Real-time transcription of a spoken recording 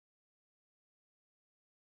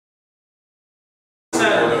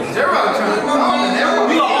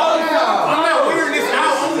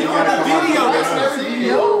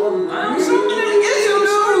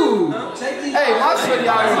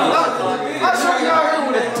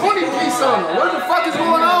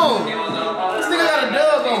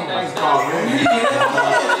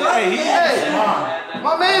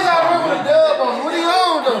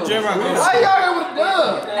Why y'all here with a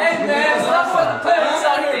dub? Hey man, stop fucking playing with us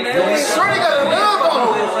out here, man. Shorty got a dub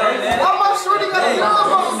on him. Why my shorty got a dub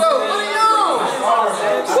on him though? What are y'all?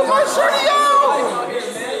 What my shorty y'all?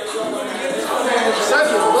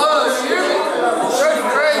 Such a buzz, you hear me? Shorty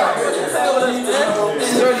crazy.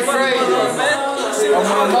 Shorty crazy. Oh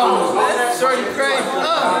my mama. Shorty crazy.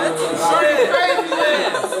 Shorty crazy,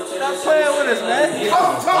 man. Stop playing with us, man. What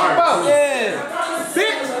I'm talking about? Yeah.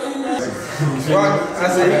 Bitch. I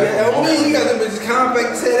said, you got them bitches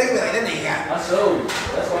compact as hell. They be like, that nigga got. I showed you.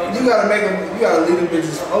 That's why. You gotta make them, you gotta leave them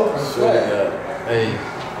bitches open. Hey,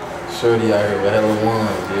 Shorty out here with hella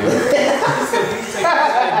ones, dude.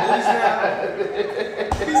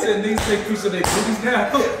 He said niggas take pictures of their booties now.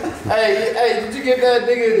 Hey, did you get that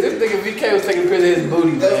nigga? This nigga VK was taking a picture of his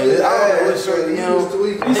booty, man. I don't know what Shorty, you know.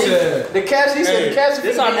 He said The caption, he said the caption.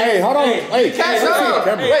 Hey, hold on. Hey, The caption,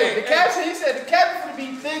 wait, the caption, he said the caption for to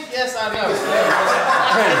be thick. Yes, I know.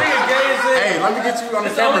 Hey, let me get you on the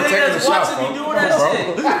camera taking the shot, bro. Only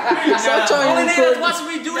nigga that's watching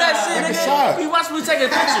me do that shit, nigga. He watching me take a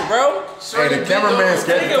picture, bro. Hey, the cameraman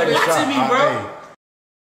scared to take a shot. Me, bro.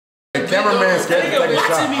 The cameraman scared to take a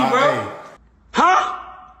shot. Me, bro. Huh?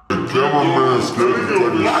 The cameraman scared to take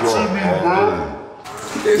a shot.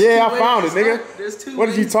 Yeah, I found it, nigga. What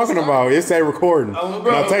are you talking about? It say recording.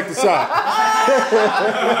 Now take the shot.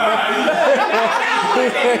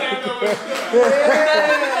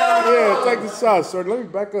 Yeah, take the shot, shorty. Let me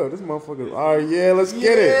back up. This motherfucker. All right, yeah, let's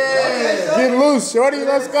get it. Get loose, shorty.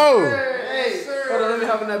 Let's go. Hey, hold on, let me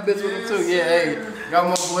hop in that bitch with him too. Yeah, hey, got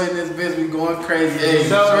my boy in this bitch. We going crazy. Hey,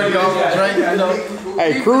 shorty all drink, you know.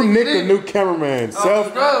 Hey, Crew Nick, the new cameraman.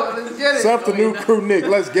 Self, bro, let's get it. Self, the new Crew Nick.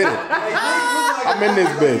 Let's get it. I'm in this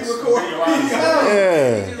bitch.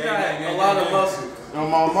 Yeah. A lot of muscle on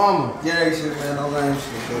my mama. Yeah, that shit, man. Don't lame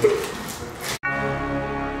shit, bro.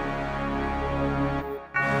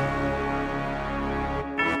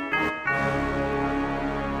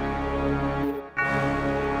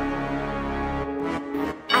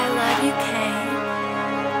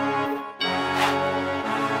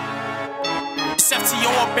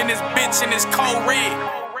 FTO up in this bitch in this cold red.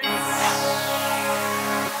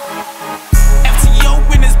 FTO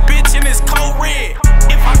in this bitch in this cold red.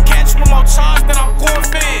 If I catch one more charge, then I'm going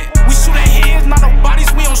fed. We shoot at heads, not no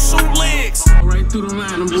bodies, we don't shoot legs. Right through the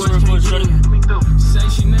line, them boys can't get in. Say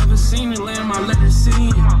she never seen me, land my letter sit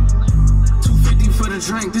in. 250 for the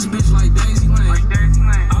drink, this bitch like Daisy Lane.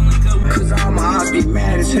 Cause all my odds be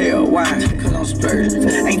mad as hell, why? Cause I'm spurting.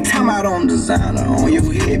 Ain't time out on designer, on your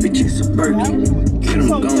head, bitch, it's a Birkin. Get them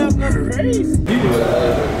gone, hurt.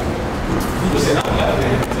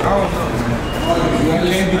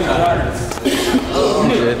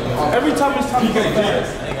 every time it's time to get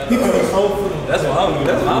back, he put his whole foot on. That's what I'm doing.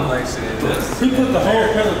 That's what I'm like saying. He put the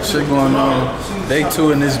whole pedal. Shit going on. Day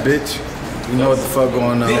 2 in this bitch. You know what the fuck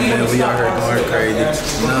going on, man. We out here going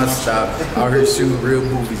crazy. Non-stop. Out here shooting real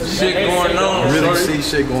movies. Shit going on. Really see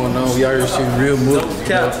shit going on. We out here shooting real movies.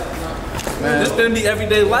 Man, this gonna be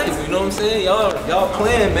everyday life, you know what I'm saying? Y'all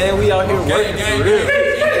playing, man. We out here working for real.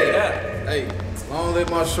 Hey, long live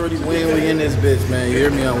my shorty win, we in this bitch, man. You hear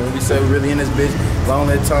me? When we say we really in this bitch, long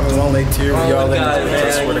live Tommy, long live Tear, we all in this bitch.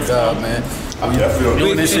 I swear to God, man. I'm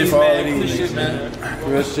doing this shit for all of these niggas, man.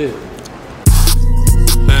 Real shit.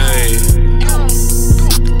 Hey.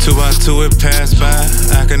 2 by 2 it passed by.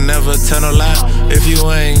 I can never tell no lie. If you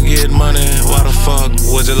ain't get money, why the fuck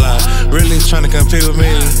would you lie? Really tryna compete with me?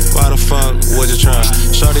 Why the fuck would you try?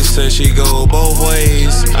 Shorty said she go both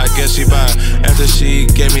ways. I guess she buy. After she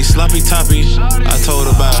gave me sloppy toppy, I told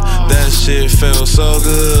her bye. That shit felt so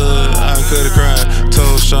good, I could've cried.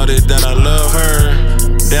 Told Shorty that I love her.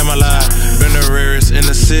 Damn, I lied. Been the rarest in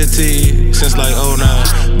the city since like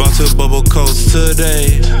 09. Bought 2 bubble coats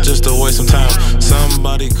today just to waste some time.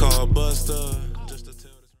 Somebody call Buster just to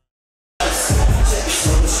tell this.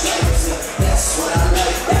 That's what I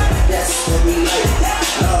like. That's what we like.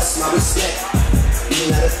 Lost my respect. You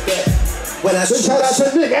not a threat. When I shout out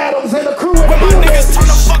to Nick Adams and the crew. When my niggas turn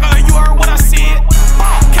the fuck up, you heard what I said.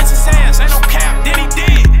 Catch his ass, ain't no cap, then he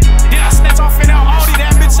dead. Then I snatch off in out Audi,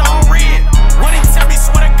 that bitch all red. When he tell me,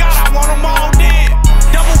 swear to God, I want them all dead.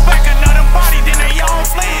 Double back another body, then they all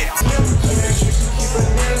fled.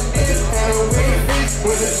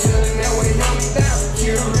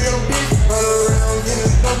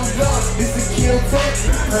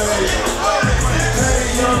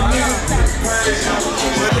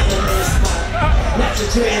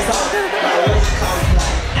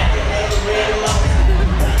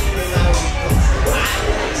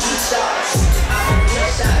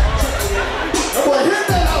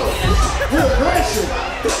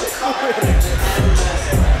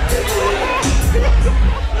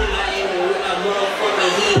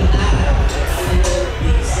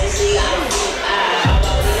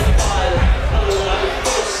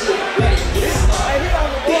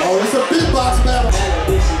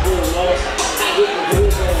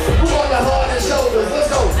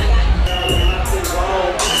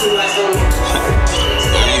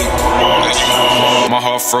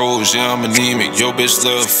 heart froze, yeah, I'm anemic. Yo, bitch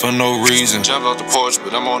love for no reason. Jump off the porch,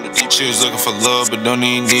 but I'm on the deep. She was looking for love, but don't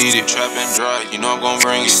even need it. Trap and dry, you know I'm gon'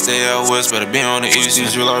 bring it. Stay out west, better be on the east.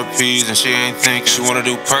 These real RPs, and she ain't thinking. She wanna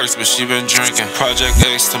do perks, but she been drinking. Project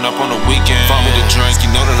X, turn up on the weekend. Find me the drink,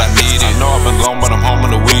 you know that I need it. I know I've been gone, but I'm home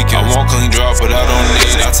on the weekend. I want clean drop, but I don't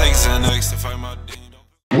need it. I take Xanax to fight my demon.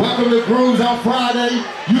 Welcome to Grooves on Friday.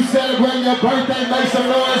 You celebrating your birthday, make some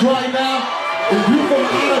noise right now. If you from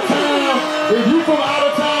out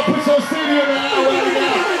of town, put your city in the air right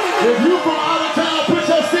now. If you from out of town, put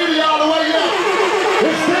your city all the way up.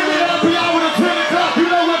 It's City Happy Hour to 10 o'clock. You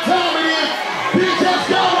know what time it is. DJ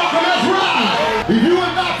Skywalker, let's ride. If you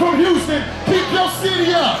are not from Houston, keep your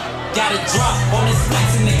city up. Got a drop on this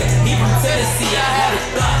spicy nigga. He from Tennessee, I had a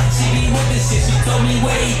thought. She be with this shit, she told me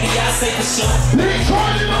where he be, I say for sure.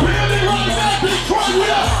 Detroit in the building right now, Detroit, what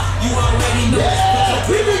up? You already know. Yeah,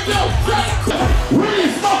 here we go. We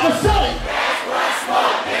smoke a shot.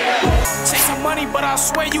 Take some money, but I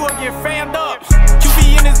swear you will get fanned up. You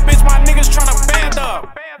be in this bitch, my niggas tryna band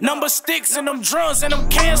up. Number sticks and them drums and them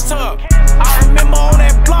cans tuck. I remember on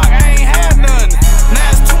that block, I ain't had none. Now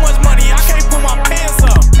it's too much money, I can't put my pants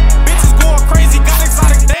up. Bitches going crazy, got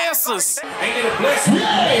exotic dancers. Ain't it a blessing?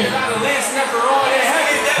 Yeah. Got a lance after all that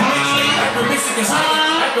hanging that bitch. After Mexican shit,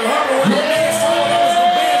 after her with the niggas, all those the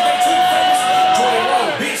bands, they too famous. Joy roll,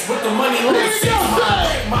 bitch, with the money on the seat.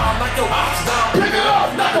 Mom, like your ops down. Pick it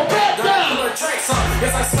up, knock a back down.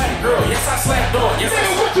 Yes, I slap girl. Yes, I slap dog. Yes, I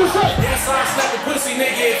what you say? Yes, I slap a pussy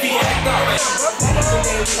nigga if he act up.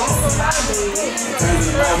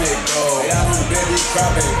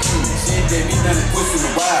 She ain't gave me nothing pussy in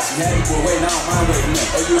a while. She had me for a way, now I'm my way.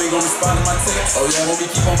 Oh, you ain't gonna respond to my text? Oh, yeah, want me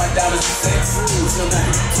keep on my dollars to sex? Still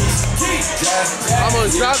nothing. I'm gonna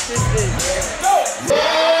drop this thing. Yeah.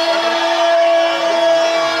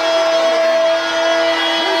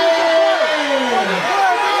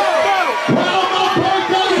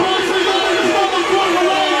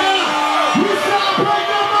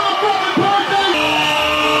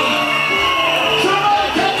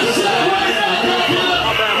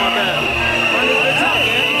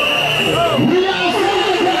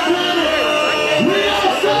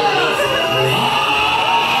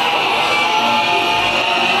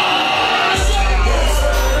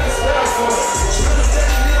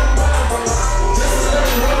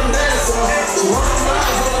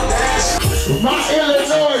 My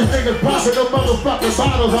Illinois niggas popping them motherfucking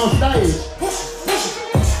bottles on stage.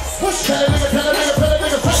 Tell a nigga.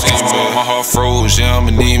 My heart froze, yeah, I'm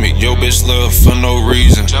anemic. Yo, bitch love for no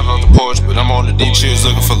reason. Jump off the porch, but I'm on the deep. She was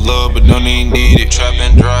looking for love, but don't even need it. Trap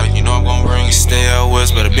and dry, you know I'm gon' bring it. Stay out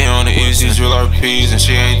west, better be on the east. These real RPs, and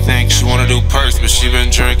she ain't thinking. She wanna do perks, but she been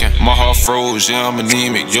drinking. My heart froze, yeah, I'm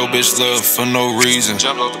anemic. Yo, bitch love for no reason.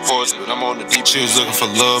 Jump off the porch, but I'm on the deep. She was looking for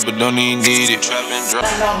love, but don't even need it. Trap and dry.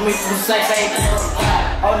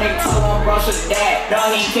 Oh, nigga, told him, bro, should dad.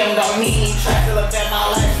 Don't even Kim, don't need me. Try to look at my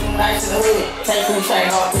life, you nice in the hood. Take food,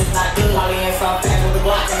 shake hard, bitch, not good. Holly in some fast with the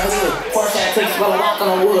Glock in the hood. Porsche that takes, roll walk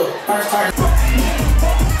on the wood. First turn.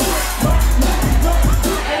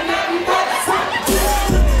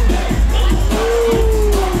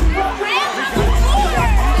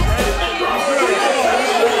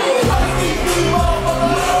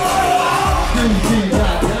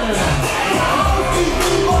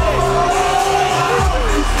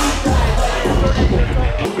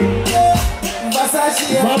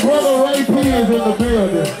 My brother Ray P is in the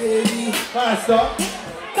building. Hi, stop.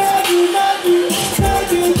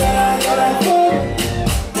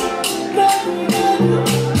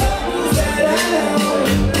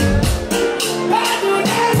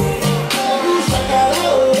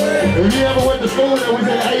 If you ever went to school that was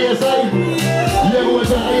in ASA, you ever went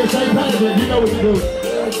to ASA pageant, you know what to do.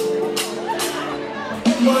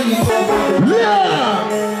 Yeah!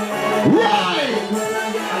 Right!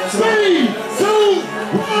 3, 2,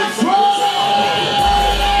 1, try!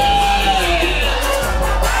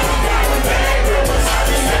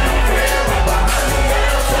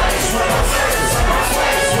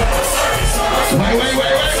 Wait.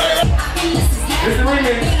 It's the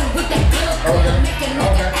remix.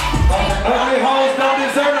 Ugly hoes don't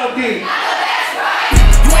deserve no dick.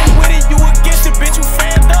 You ain't with it, you against it, bitch, you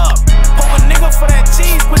fanned up. Pull a nigga for that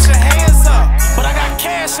cheese, put your hands up. But I got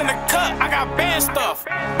cash in the cut, I got band stuff.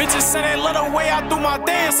 Bitches say they love the way I do my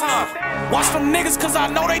dance, huh? Watch them niggas, cause I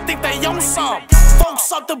know they think they own some.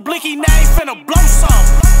 Folks up the blicky, now they finna blow some.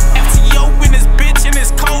 FTO in this bitch and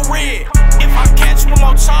it's cold red. If I catch one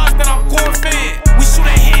more charge, then I'm going fed. We shoot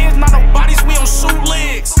at heads, not no bodies, we don't shoot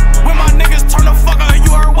legs. When my niggas turn the fuck up,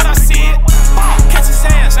 you heard what I said? Catch his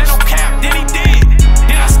ass, ain't no cap, then he dead.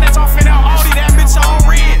 Then I snatch off in that Audi, that bitch all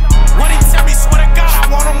red. What he tell me, swear to God, I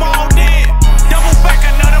want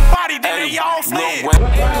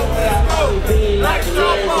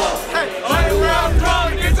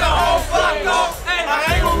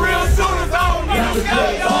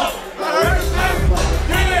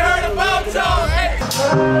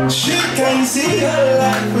She can't see her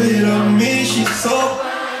life without me, she's so.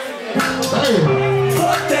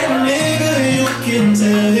 Fuck that nigga, you can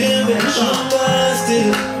tell him that you're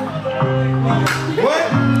busted. What?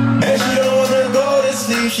 And she don't wanna go to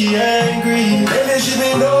sleep, she angry. And then she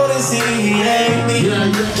been going to see he ain't me.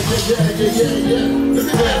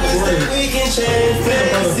 We can change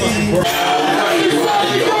fancy.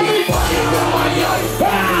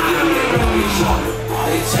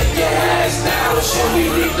 They take your ass down, shit, we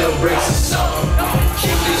need the bricks or something.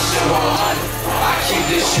 Keep this shit 100, I keep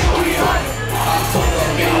this shit 300. I pull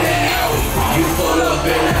up in that alley, you pull up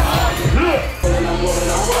in that alley.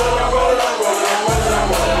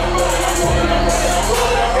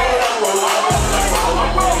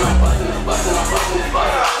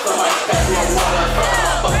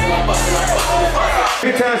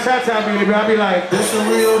 Every time shots out me, I be like, this a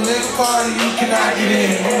real nigga party, you cannot get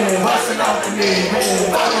in. Bustin' off the lid,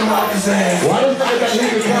 fucking off his ass. why does nigga got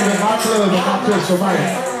niggas come in my club and my club so much?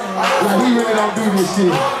 Like, he really don't do this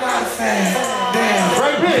shit. I'm not a fan. Damn.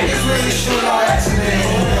 Right big. Niggas really shoot on accident.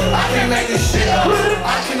 I can't make this shit up.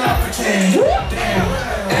 I cannot pretend. Damn.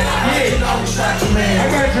 And I know we shot your man.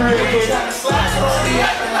 I got you real quick. Trying to slide, so only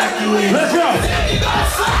acting like you is. Let's go. You gotta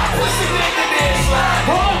slide, pussy nigga, then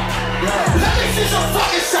slide. Let me see some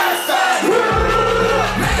fucking shots fired.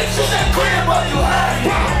 Let me see that crib while you hide.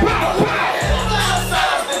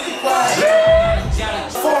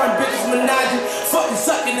 Foreign bitches menaging, fucking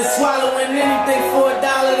sucking and swallowing anything for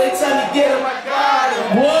 $1. They tell me get him, I got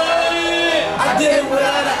him. What? I did it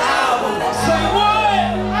without an album. Say what?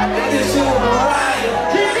 I did this shit with Mariah.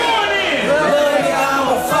 Keep going in. Little nigga,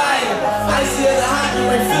 I'm on fire. Icy as a hockey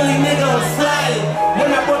ring, Philly nigga on flyer.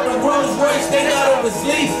 When I bought the Rolls Royce, they thought it was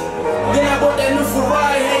lease. Then I bought that new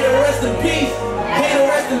Ferrari, hey, the rest in peace. Hey, the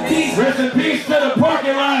rest in peace. Rest in peace to the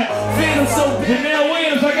parking lot. Feed them so Janelle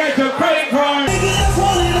Williams, I got your credit card. Nigga, that's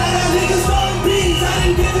wanted, I got niggas throwing beats. I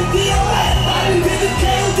didn't get the DOS, I didn't get the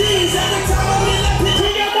KODs. Every time I'm in that bitch,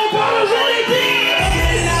 we got more bottles on their beat. I'm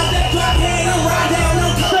heading out that block, heading to ride down,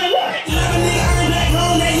 no coke. Say what? 11 nigga earn back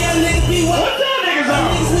home, that young nigga be what? What y'all niggas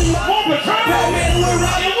on? One Patron.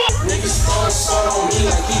 Niggas throwing salt on me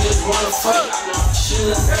like he just wanna fuck. She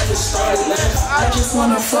left after started laughing, I just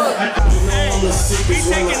wanna fuck. We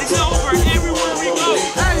taking it over everywhere we go.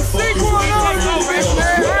 Hey, sing one on though, man.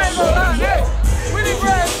 I ain't gonna lie, hey. We need to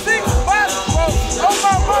grab 6 bottles, bro. Oh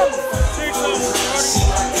my mama.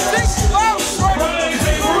 6 bottles, bro.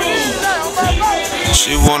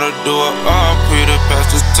 She wanna do it all, pretty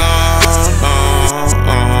past the time.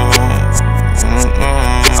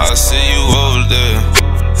 I see you over there.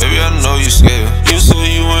 Baby, I know you scared. You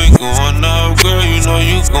say you ain't going up, girl. You know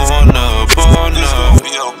you going up. Oh no, it's gonna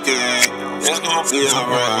be okay. It's gonna be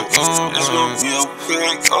alright. It's gonna be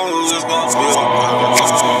okay. Oh, it's gonna be alright.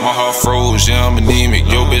 My heart froze, yeah, I'm anemic.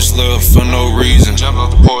 Yo, bitch love for no reason. Jump off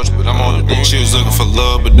the porch, but I'm on the deck. She was looking for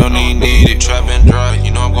love, but don't even need it. Trapping dry, you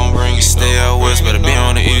know I'm gonna bring it. Stay out west, better be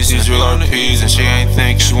on the east. These real RPs, and she ain't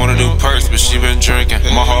think she wanna do perks, but she been drinking.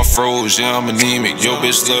 My heart froze, yeah, I'm anemic. Yo,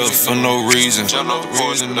 bitch love for no reason. Jump off the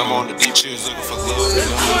porch, and I'm on the deck. She was looking for love.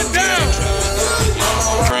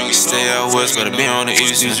 Bring it, stay out west, better be on the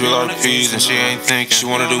east. These real RPs, and she ain't think she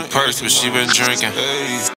wanna do perks, but she been drinking.